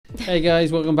Hey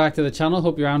guys, welcome back to the channel.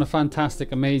 Hope you're having a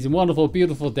fantastic, amazing, wonderful,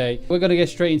 beautiful day. We're going to get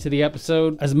straight into the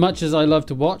episode. As much as I love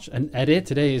to watch and edit,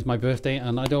 today is my birthday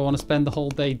and I don't want to spend the whole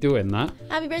day doing that.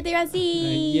 Happy birthday, Rusty!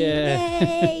 Yeah.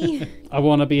 Yay! I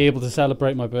want to be able to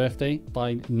celebrate my birthday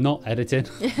by not editing.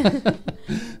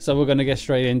 So we're going to get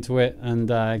straight into it and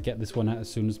get this one out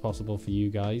as soon as possible for you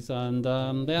guys. And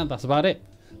yeah, that's about it.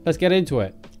 Let's get into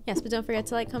it. Yes, but don't forget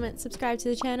to like, comment, subscribe to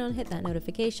the channel, and hit that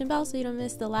notification bell so you don't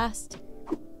miss the last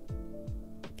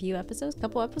few episodes,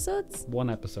 couple episodes? One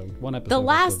episode. The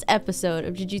last episode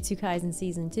of Jujutsu Kaisen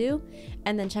Season 2.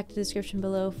 And then check the description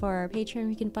below for our Patreon where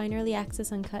you can find early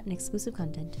access, uncut, and exclusive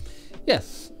content.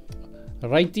 Yes.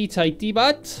 Righty tighty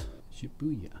but.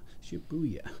 Shibuya.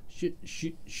 Shibuya.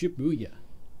 Shibuya.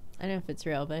 I don't know if it's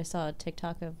real, but I saw a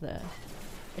TikTok of a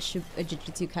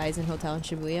Jujutsu Kaisen hotel in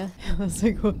Shibuya. I was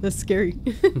like, oh, that's scary.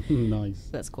 Nice.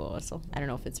 That's cool also. I don't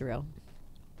know if it's real.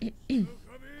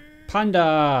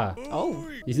 Panda! Oh.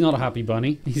 He's not a happy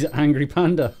bunny. He's an angry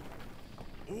panda.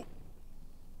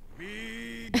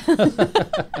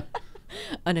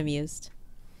 Unamused.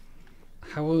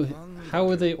 How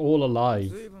are they all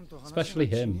alive? Especially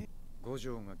him.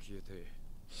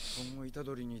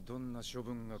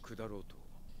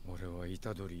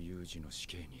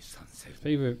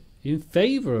 In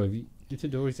favor of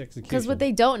Itadori's execution. Because what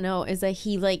they don't know is that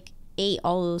he like ate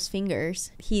all those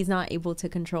fingers. He's not able to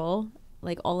control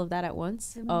like all of that at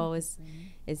once. Oh, is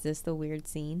this the weird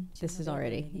scene? This is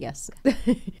already, yes. That's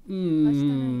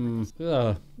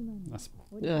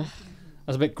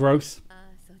a bit gross.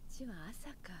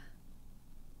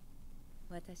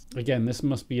 Again, this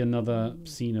must be another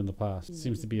scene in the past. It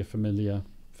seems to be a familiar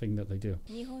thing that they do.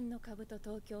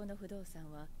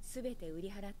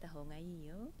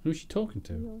 Who's she talking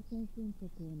to?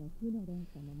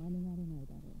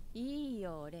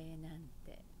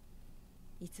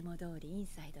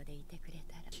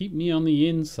 Keep me on the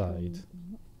inside.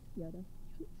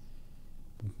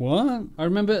 What? I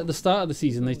remember at the start of the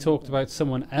season they talked about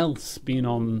someone else being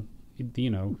on, you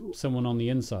know, someone on the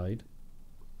inside.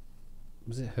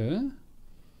 Was it her?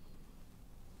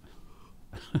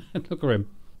 Look at him.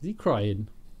 Is he crying?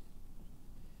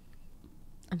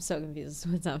 I'm so confused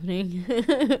what's happening.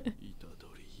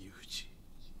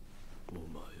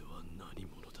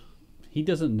 He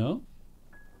doesn't know.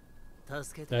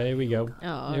 There we go.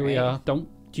 Oh, here we are. Don't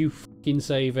you fucking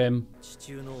save him.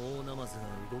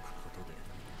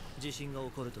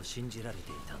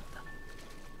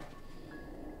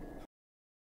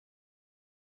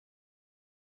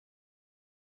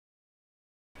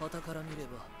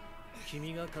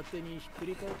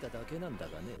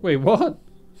 Wait, what?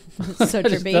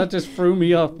 that just threw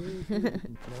me off.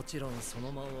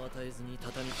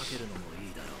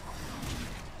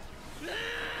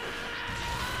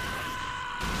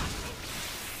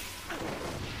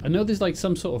 I know there's like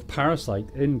some sort of parasite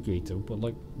in Geto, but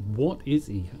like, what is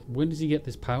he? When does he get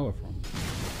this power from?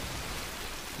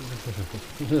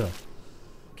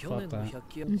 Fuck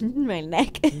that. My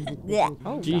neck.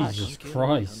 Oh, Jesus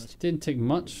Christ. Didn't take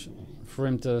much for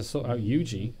him to sort out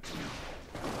Yuji.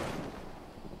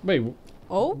 Wait.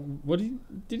 Oh? What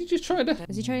did he just try to...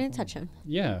 Is he trying to touch him?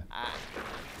 Yeah.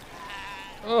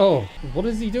 Oh, what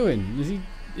is he doing?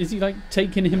 Is he like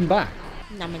taking him back?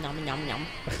 Nom nom nom nom.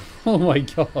 Oh my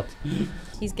god.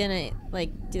 He's gonna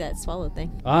like do that swallow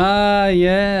thing. Ah,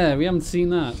 yeah. We haven't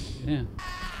seen that. Yeah.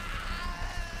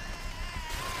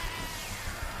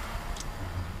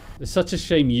 It's such a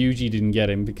shame Yuji didn't get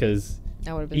him because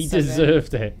That would have been he so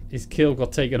deserved it. His kill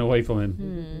got taken away from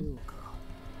him.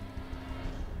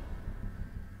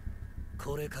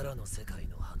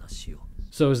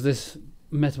 So is this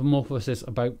metamorphosis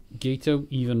about Geto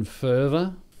even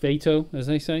further? Fato, as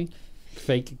they say?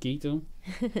 Fake Geto?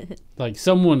 Like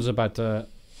someone's about to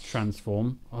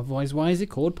transform. Otherwise, why is it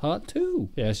called part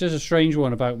 2? Yeah, it's just a strange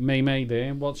one about Mei Mei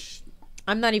there.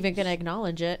 I'm not even gonna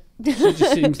acknowledge it. She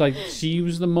just seems like she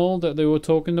was the mold that they were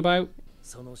talking about.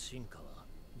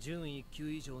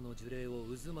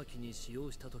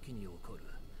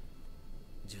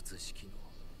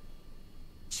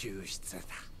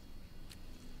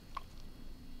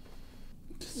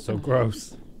 So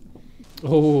gross.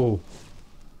 Oh,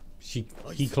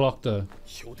 he clocked her.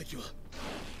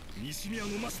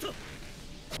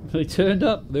 They turned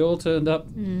up. They all turned up.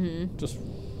 Just,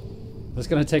 it's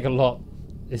gonna take a lot.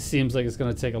 It seems like it's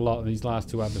gonna take a lot in these last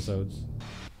 2 episodes.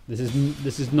 This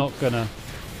is not gonna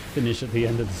finish at the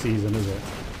end of the season, is it?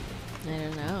 I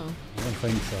don't know. I don't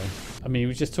think so. I mean,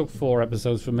 we just took 4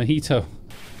 episodes from Mojito.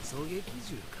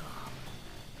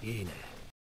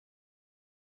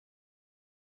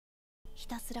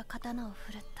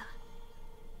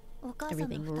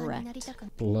 Everything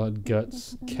wrecked. Blood,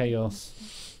 guts,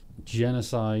 chaos,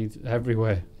 genocide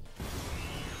everywhere.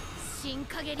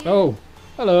 Oh,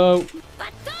 hello.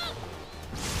 I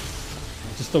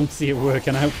just don't see it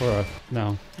working out for her.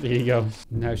 No, there you go.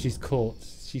 Now she's caught.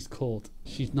 She's caught.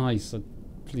 She's nice. So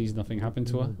please, nothing happened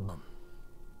to her.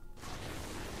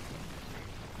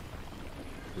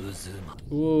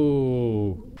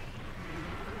 Whoa.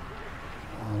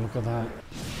 Oh, look at that.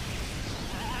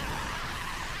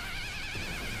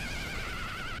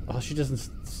 Oh, she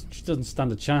doesn't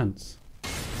stand a chance.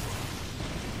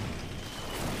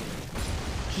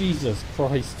 Jesus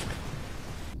Christ.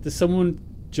 Does someone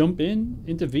jump in,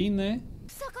 intervene there?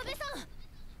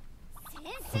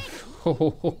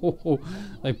 Oh,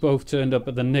 they both turned up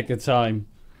at the nick of time.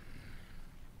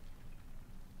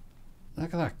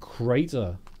 Look at that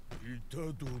crater.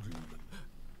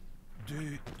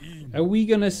 Are we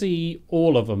gonna see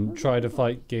all of them try to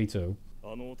fight Geto?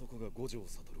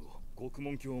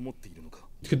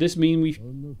 Could this mean we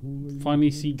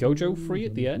finally see Gojo free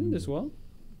at the end as well?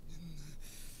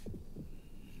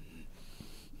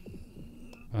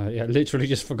 Yeah, literally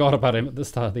just forgot about him at the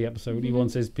start of the episode. He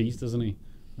wants his piece, doesn't he?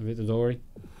 Of Itadori.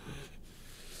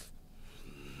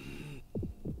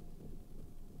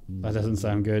 That doesn't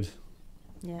sound good.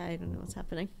 Yeah, I don't know what's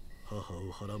happening.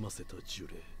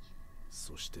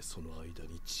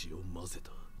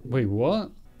 Wait,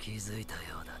 what?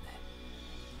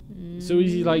 So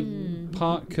is he like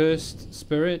part cursed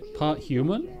spirit, part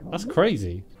human? That's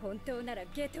crazy.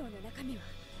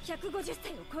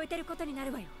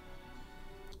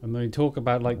 And they talk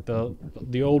about like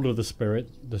the older the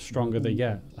spirit, the stronger they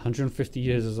get. 150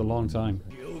 years is a long time.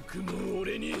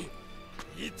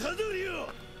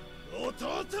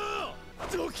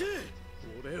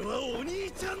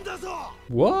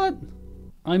 What?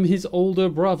 I'm his older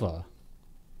brother.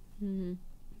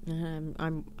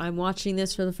 I'm watching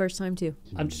this for the first time too.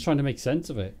 I'm just trying to make sense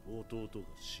of it.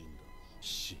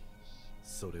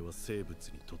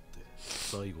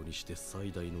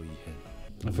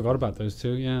 I forgot about those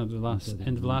two. Yeah, the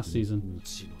end of last season.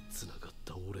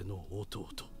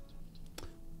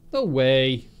 No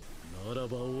way.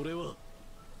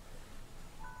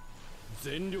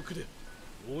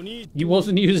 He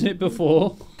wasn't using it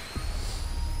before.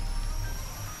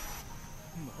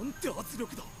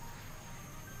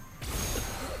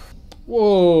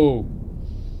 Whoa.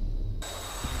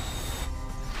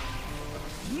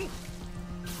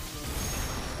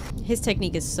 His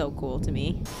technique is so cool to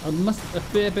me. A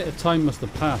fair bit of time must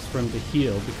have passed for him to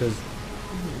heal, because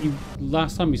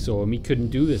last time we saw him, he couldn't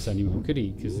do this anymore, could he?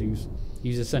 Because he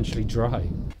was essentially dry.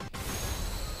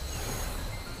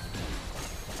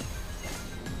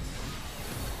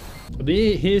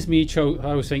 Here's me.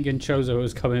 I was thinking Choso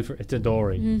was coming for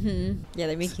Itadori. Yeah,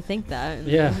 they make you think that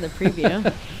in the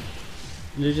preview.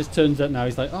 And it just turns out now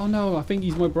he's like, oh no, I think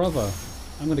he's my brother.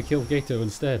 I'm going to kill Geto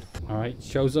instead. Alright,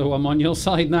 Choso, I'm on your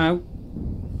side now.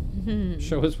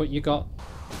 Show us what you got.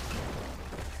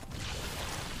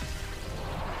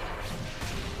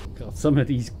 God, some of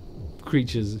these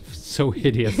creatures are so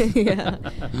hideous. Yeah.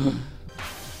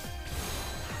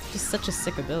 Just such a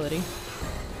sick ability.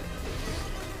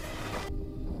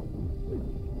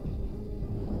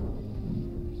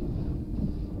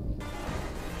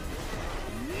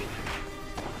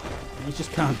 You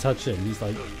just can't touch him. He's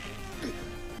like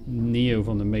Neo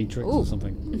from the Matrix or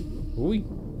something. Ooh,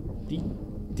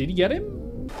 did he get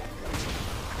him?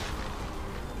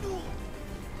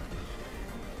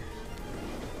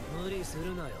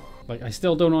 Like, I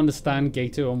still don't understand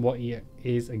Geto and what he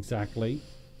is exactly,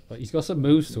 but he's got some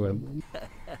moves to him.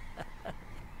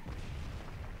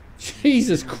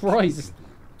 Jesus Christ.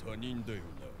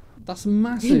 That's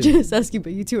massive. Just asking,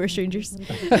 but you two are strangers. Damn,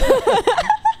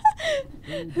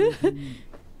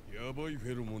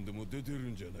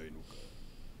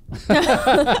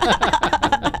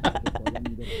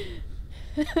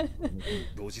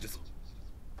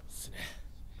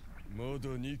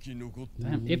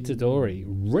 Itadori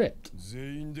ripped.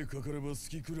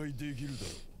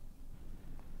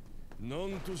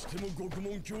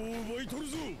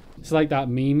 It's like that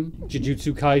meme,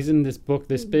 Jujutsu Kaisen, this book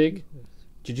this big.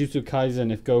 Jujutsu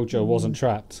Kaisen if Gojo wasn't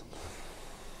trapped.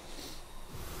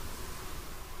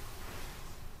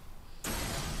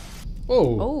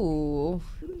 Oh,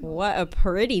 what a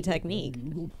pretty technique.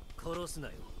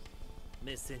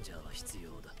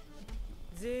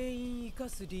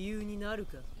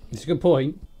 It's a good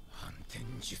point.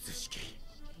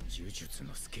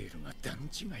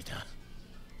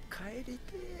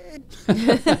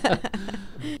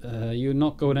 You're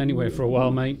not going anywhere for a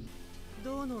while, mate.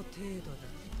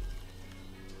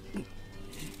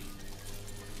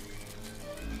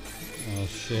 Oh,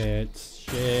 shit.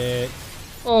 Shit.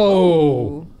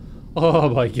 Oh! Oh,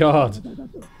 my God.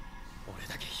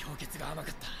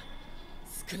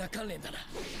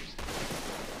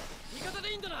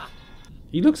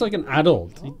 He looks like an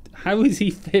adult. How is he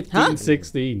 15,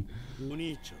 16?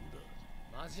 Oni-chan.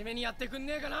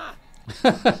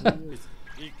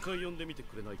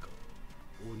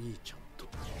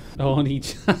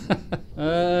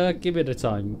 Give it a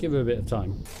time. Give it a bit of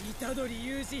time.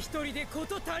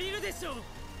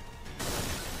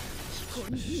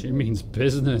 She means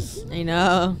business. I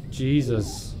know.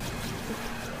 Jesus.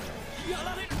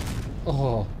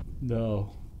 Oh,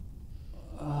 no.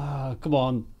 Come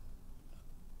on.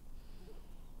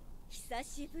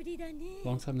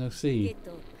 Long time no see.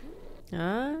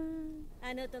 I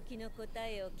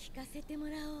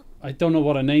don't know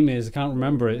what her name is. I can't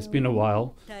remember it. It's been a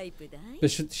while.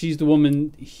 But she's the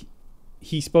woman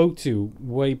he spoke to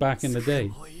way back in the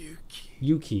day.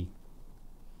 Yuki.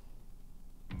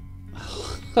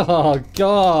 Oh,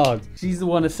 God. She's the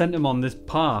one that sent him on this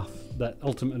path that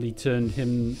ultimately turned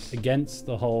him against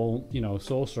the whole, you know,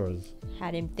 sorcerers.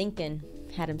 Had him thinking.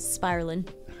 Had him spiraling.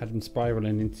 Had him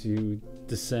spiraling into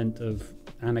descent of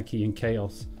anarchy and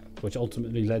chaos, which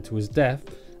ultimately led to his death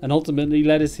and ultimately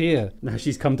led us here. Now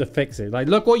she's come to fix it. Like,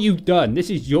 look what you've done. This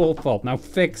is your fault. Now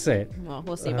fix it. Well,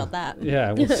 we'll see about that.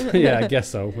 Yeah, yeah, I guess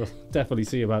so. We'll definitely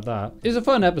see about that. It was a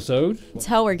fun episode. It's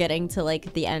how we're getting to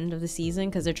like the end of the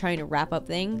season because they're trying to wrap up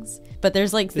things. But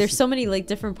there's so many like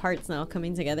different parts now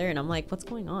coming together, and I'm like, what's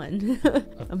going on?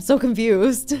 I'm so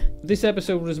confused. This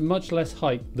episode was much less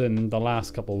hype than the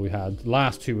last couple we had,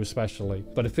 last two especially.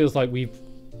 But it feels like we've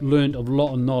learned a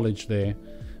lot of knowledge there.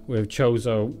 With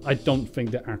Choso, I don't think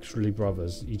they're actually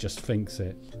brothers. He just thinks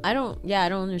it. I don't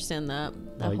understand that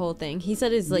whole thing. He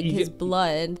said it's like his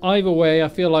blood. Either way, I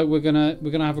feel like we're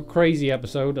gonna have a crazy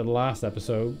episode at the last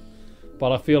episode,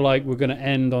 but I feel like we're gonna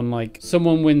end on like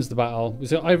someone wins the battle.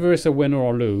 So either it's a win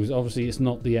or lose. Obviously, it's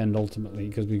not the end ultimately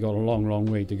because we got a long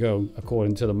way to go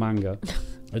according to the manga.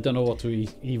 I don't know what to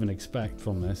even expect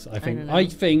from this. I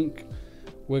think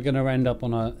we're gonna end up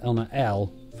on a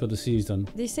L for the season.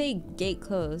 They say gate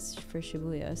closed for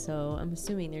Shibuya, so I'm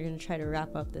assuming they're gonna try to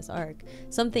wrap up this arc.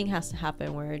 Something has to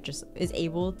happen where it just is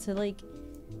able to like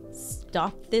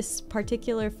stop this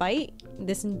particular fight,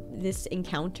 this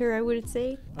encounter. I would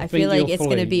say. I feel like it's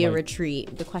gonna be a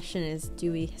retreat. The question is,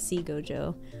 do we see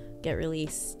Gojo get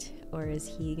released, or is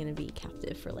he gonna be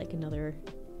captive for like another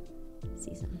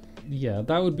season? Yeah,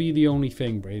 that would be the only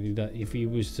thing, Brady, that if he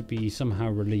was to be somehow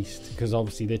released, because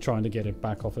obviously they're trying to get it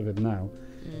back off of him now.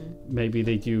 Maybe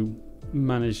they do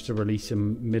manage to release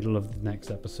him middle of the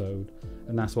next episode,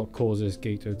 and that's what causes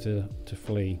Geto to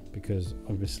flee, because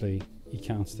obviously he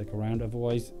can't stick around,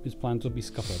 otherwise his plans will be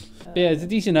scuppered. Yeah, it's a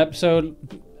decent episode.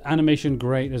 Animation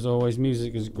great as always,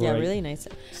 music is great. Yeah, really nice.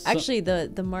 Actually,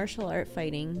 the martial art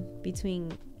fighting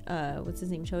between what's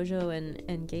his name, Choso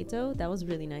and Geto, that was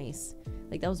really nice.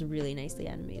 Like, that was really nicely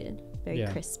animated, very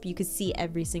crisp. You could see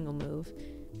every single move,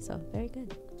 so very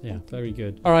good. Yeah, very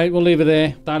good. All right, we'll leave it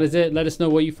there. That is it. Let us know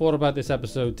what you thought about this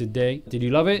episode today. Did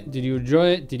you love it? Did you enjoy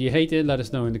it? Did you hate it? Let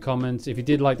us know in the comments. If you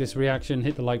did like this reaction,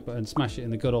 hit the like button, smash it in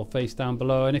the good old face down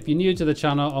below. And if you're new to the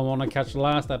channel and want to catch the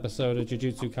last episode of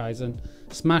Jujutsu Kaisen,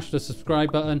 smash the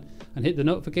subscribe button and hit the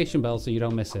notification bell so you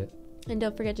don't miss it. And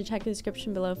don't forget to check the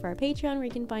description below for our Patreon, where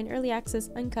you can find early access,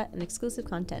 uncut, and exclusive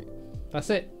content. That's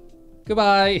it.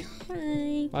 Goodbye.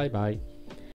 Bye. Bye-bye.